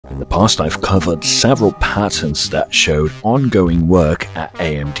In the past, I've covered several patents that showed ongoing work at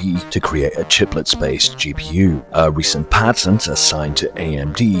AMD to create a chiplets-based GPU. A recent patent assigned to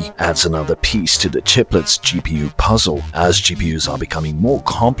AMD adds another piece to the chiplets GPU puzzle. As GPUs are becoming more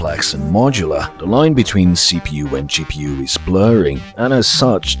complex and modular, the line between CPU and GPU is blurring, and as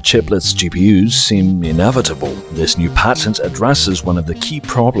such, chiplets GPUs seem inevitable. This new patent addresses one of the key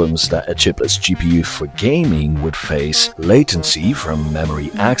problems that a chiplets GPU for gaming would face: latency from memory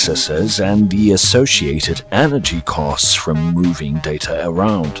accesses and the associated energy costs from moving data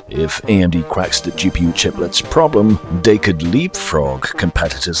around. If AMD cracks the GPU chiplets problem, they could leapfrog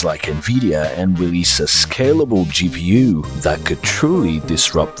competitors like Nvidia and release a scalable GPU that could truly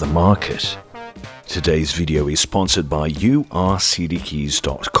disrupt the market. Today's video is sponsored by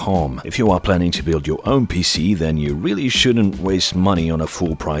urcdkeys.com. If you are planning to build your own PC, then you really shouldn't waste money on a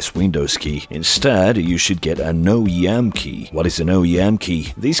full-price Windows key. Instead, you should get an OEM key. What is an OEM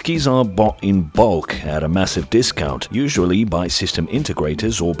key? These keys are bought in bulk at a massive discount, usually by system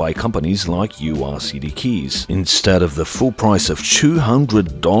integrators or by companies like URCD Keys. Instead of the full price of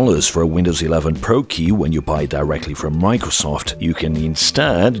 $200 for a Windows 11 Pro key when you buy directly from Microsoft, you can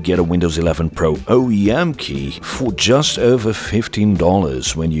instead get a Windows 11 Pro OEM key for just over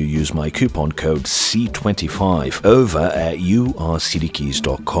 $15 when you use my coupon code C25 over at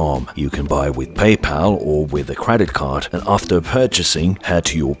urcdkeys.com. You can buy with PayPal or with a credit card, and after purchasing, head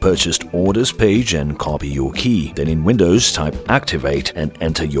to your purchased orders page and copy your key. Then in Windows, type activate and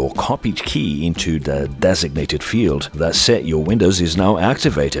enter your copied key into the designated field. That's it, your Windows is now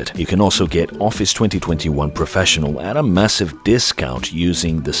activated. You can also get Office 2021 Professional at a massive discount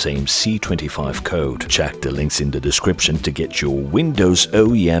using the same C25 code. Check the links in the description to get your Windows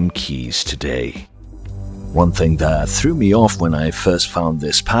OEM keys today. One thing that threw me off when I first found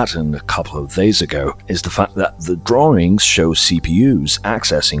this patent a couple of days ago is the fact that the drawings show CPUs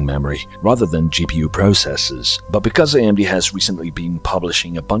accessing memory rather than GPU processors. But because AMD has recently been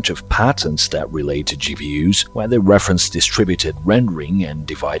publishing a bunch of patents that relate to GPUs, where they reference distributed rendering and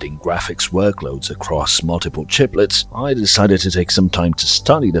dividing graphics workloads across multiple chiplets, I decided to take some time to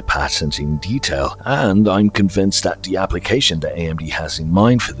study the patent in detail, and I'm convinced that the application that AMD has in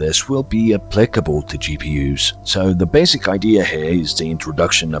mind for this will be applicable to GPUs. So the basic idea here is the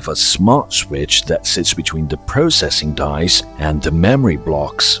introduction of a smart switch that sits between the processing dies and the memory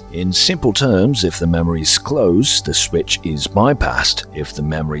blocks. In simple terms, if the memory is close, the switch is bypassed. If the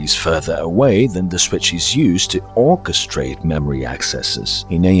memory is further away, then the switch is used to orchestrate memory accesses.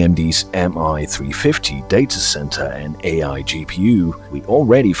 In AMD's MI350 data center and AI GPU, we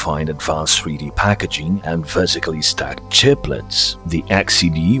already find advanced 3D packaging and vertically stacked chiplets. The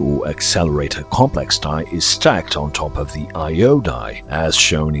XCD or accelerator complex die is stacked on top of the I/O die, as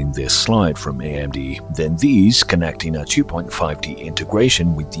shown in this slide from AMD. Then these connect in a 2.5D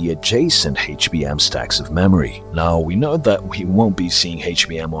integration with the adjacent HBM stacks of memory. Now, we know that we won't be seeing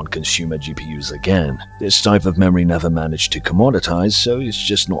HBM on consumer GPUs again. This type of memory never managed to commoditize, so it's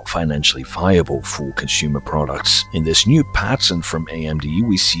just not financially viable for consumer products. In this new patent from AMD,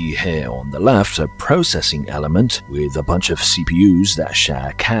 we see here on the left a processing element with a bunch of CPUs that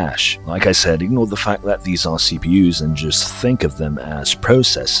share cache. Like I said, ignore the fact that these are CPUs and just think of them as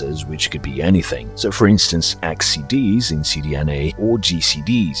processors, which could be anything. So for instance, XCDs in CDNA or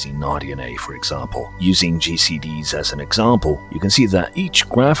GCDs in RDNA, for example. Using GCDs as an example, you can see that each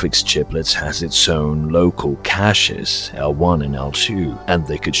graphics chiplet has its own local caches, L1 and L2, and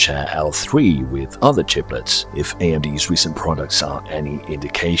they could share L3 with other chiplets, if AMD's recent products are any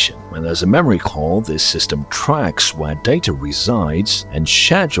indication. When there's a memory call, this system tracks where data resides and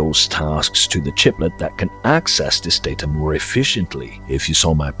schedules tasks to the chiplet that can access this data more efficiently. If you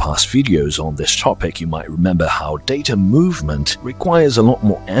saw my past videos on this topic, you might remember how data movement requires a lot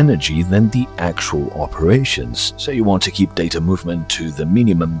more energy than the actual operations, so you want to keep data movement to the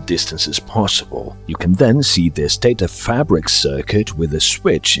minimum distances possible. You can then see this data fabric circuit with a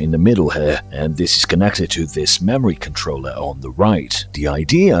switch in the middle here, and this is connected to this memory controller on the right. The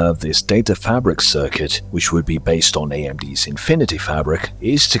idea of this data fabric circuit, which would be based on AMD's Infinity Fabric,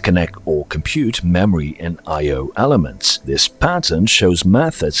 is to connect or compute memory and I/O elements. This pattern shows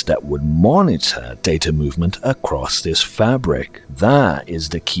methods that would monitor data movement across this fabric. That is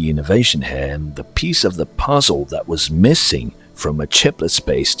the key innovation here, and the piece of the puzzle that was missing from a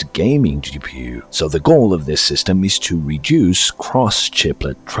chiplets-based gaming GPU. So the goal of this system is to reduce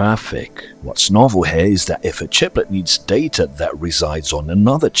cross-chiplet traffic. What's novel here is that if a chiplet needs data that resides on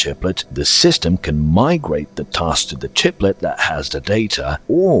another chiplet, the system can migrate the task to the chiplet that has the data,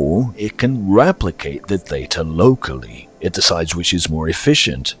 or it can replicate the data locally. It decides which is more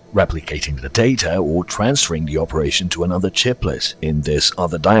efficient. replicating the data or transferring the operation to another chiplet. In this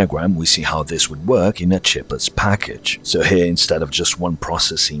other diagram, we see how this would work in a chiplets package. So here, instead of just one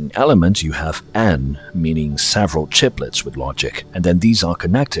processing element, you have N, meaning several chiplets with logic, and then these are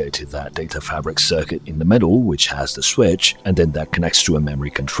connected to that data fabric circuit in the middle, which has the switch, and then that connects to a memory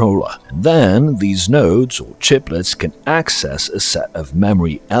controller. And then these nodes or chiplets can access a set of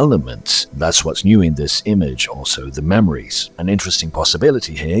memory elements. That's what's new in this image, also the memories. An interesting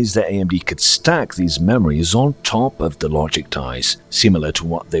possibility here is that AMD could stack these memories on top of the logic dies, similar to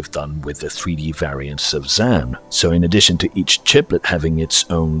what they've done with the 3D variants of Zen. So in addition to each chiplet having its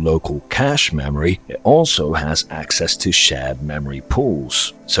own local cache memory, it also has access to shared memory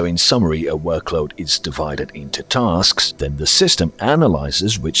pools. So in summary, a workload is divided into tasks, then the system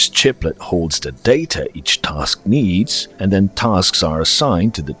analyzes which chiplet holds the data each task needs, and then tasks are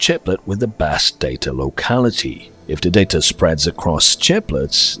assigned to the chiplet with the best data locality. If the data spreads across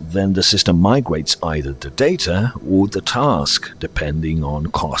chiplets, then the system migrates either the data or the task, depending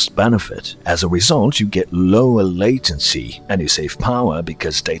on cost-benefit. As a result, you get lower latency, and you save power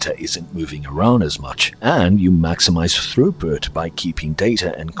because data isn't moving around as much, and you maximize throughput by keeping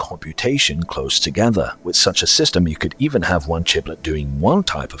data and computation close together. With such a system, you could even have one chiplet doing one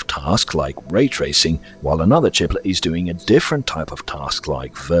type of task, like ray tracing, while another chiplet is doing a different type of task,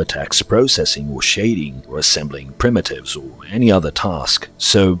 like vertex processing or shading or assembling primitives or any other task.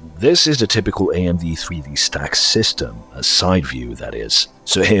 So this is the typical AMD 3D stack system, a side view that is.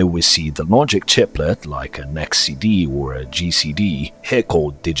 So here we see the logic chiplet, like an XCD or a GCD, here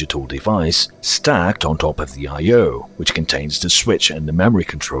called digital device, stacked on top of the I/O, which contains the switch and the memory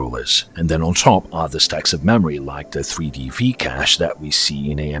controllers. And then on top are the stacks of memory like the 3D V-cache that we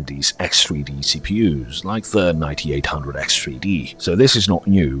see in AMD's X3D CPUs, like the 9800 X3D. So this is not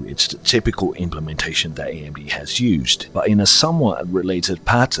new, it's the typical implementation that AMD has used. But in a somewhat related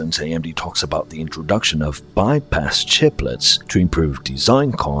patent, AMD talks about the introduction of bypass chiplets to improve design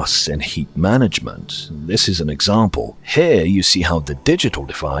costs and heat management. This is an example. Here you see how the digital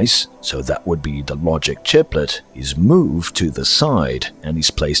device, so that would be the logic chiplet, is moved to the side and is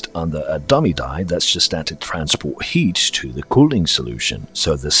placed under a dummy die that's just there to transport heat to the cooling solution.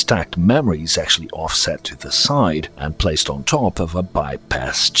 So the stacked memory is actually offset to the side and placed on top of a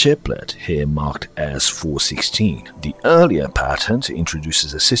bypass chiplet, here marked as 416. The earlier patent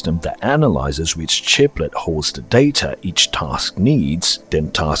introduces a system that analyzes which chiplet holds the data each task needs.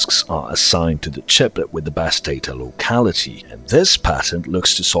 Then tasks are assigned to the chiplet with the best data locality, and this patent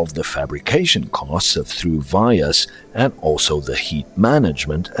looks to solve the fabrication costs of through vias and also the heat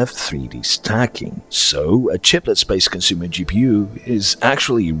management of 3D stacking. So a chiplet-based consumer GPU is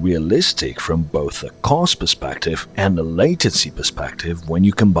actually realistic from both a cost perspective and a latency perspective when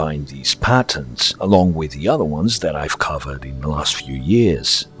you combine these patents, along with the other ones that I've covered in the last few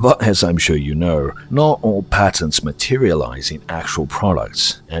years. But as I'm sure you know, not all patents materialize in actual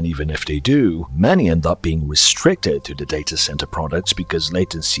products, and even if they do, many end up being restricted to the data center products because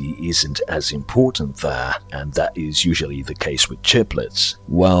latency isn't as important there, and that is usually the case with chiplets.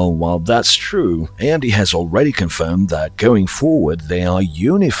 Well, while that's true, AMD has already confirmed that going forward they are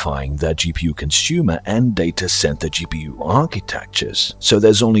unifying their GPU consumer and data center GPU architectures. So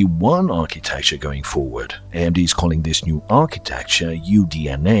there's only one architecture going forward. AMD is calling this new architecture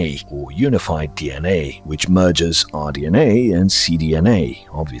UDNA, or Unified DNA, which merges RDNA and CDNA,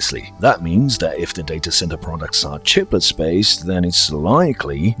 obviously. That means that if the data center products are chiplets-based, then it's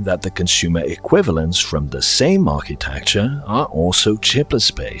likely that the consumer equivalents from the same architecture are also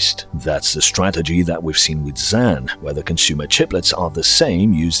chiplets-based. That's the strategy that we've seen with Zen, where the consumer chiplets are the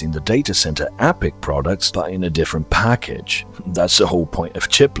same used in the data center APIC products but in a different package. That's the whole point of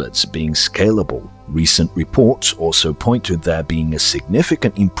chiplets, being scalable. Recent reports also point to there being a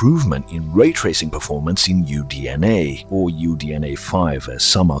significant improvement in ray tracing performance in UDNA, or UDNA5 as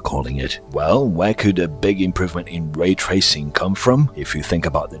some are calling it. Well, where could a big improvement in ray tracing come from? If you think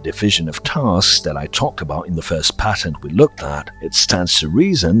about the division of tasks that I talked about in the first patent we looked at, it stands to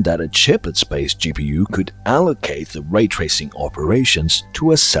reason that a chiplets-based GPU could allocate the ray tracing operations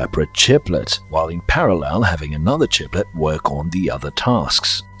to a separate chiplet, while in parallel having another chiplet work on the other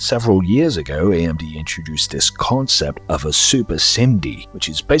tasks. Several years ago, AMD introduced this concept of a super SIMD, which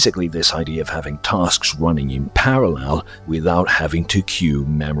is basically this idea of having tasks running in parallel without having to queue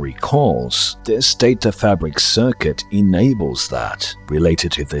memory calls. This data fabric circuit enables that.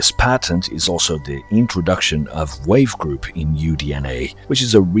 Related to this patent is also the introduction of wave group in UDNA, which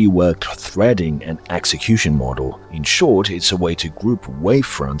is a reworked threading and execution model. In short, it's a way to group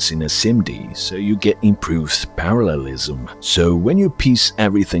wavefronts in a SIMD, so you get improved parallelism. So when you piece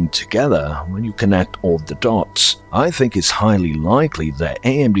everything everything together, when you connect all the dots, I think it's highly likely that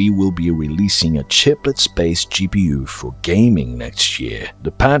AMD will be releasing a chiplets-based GPU for gaming next year.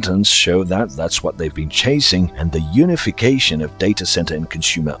 The patterns show that that's what they've been chasing, and the unification of data center and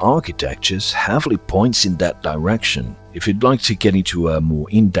consumer architectures heavily points in that direction. If you'd like to get into a more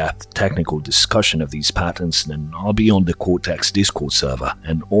in-depth technical discussion of these patterns, then I'll be on the Cortex Discord server,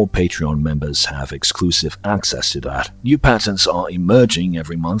 and all Patreon members have exclusive access to that. New patterns are emerging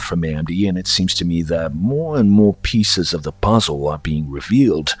every month from AMD, and it seems to me that more and more pieces of the puzzle are being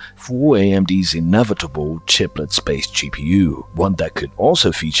revealed for AMD's inevitable chiplets-based GPU, one that could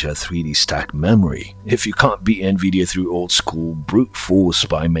also feature 3D stacked memory. If you can't beat NVIDIA through old-school brute force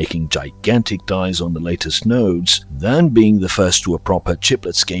by making gigantic dies on the latest nodes, then being the first to a proper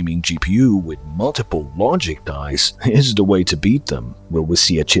chiplets gaming GPU with multiple logic dies is the way to beat them. Will we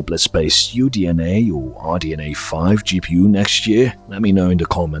see a chiplets-based UDNA or RDNA 5 GPU next year? Let me know in the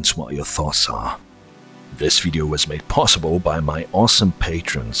comments what your thoughts are. This video was made possible by my awesome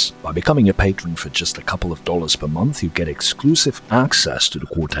patrons. By becoming a patron for just a couple of dollars per month, you get exclusive access to the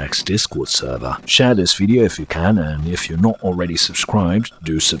Cortex Discord server. Share this video if you can, and if you're not already subscribed,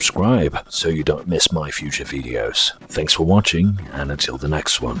 do subscribe so you don't miss my future videos. Thanks for watching, and until the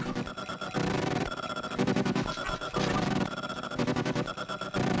next one.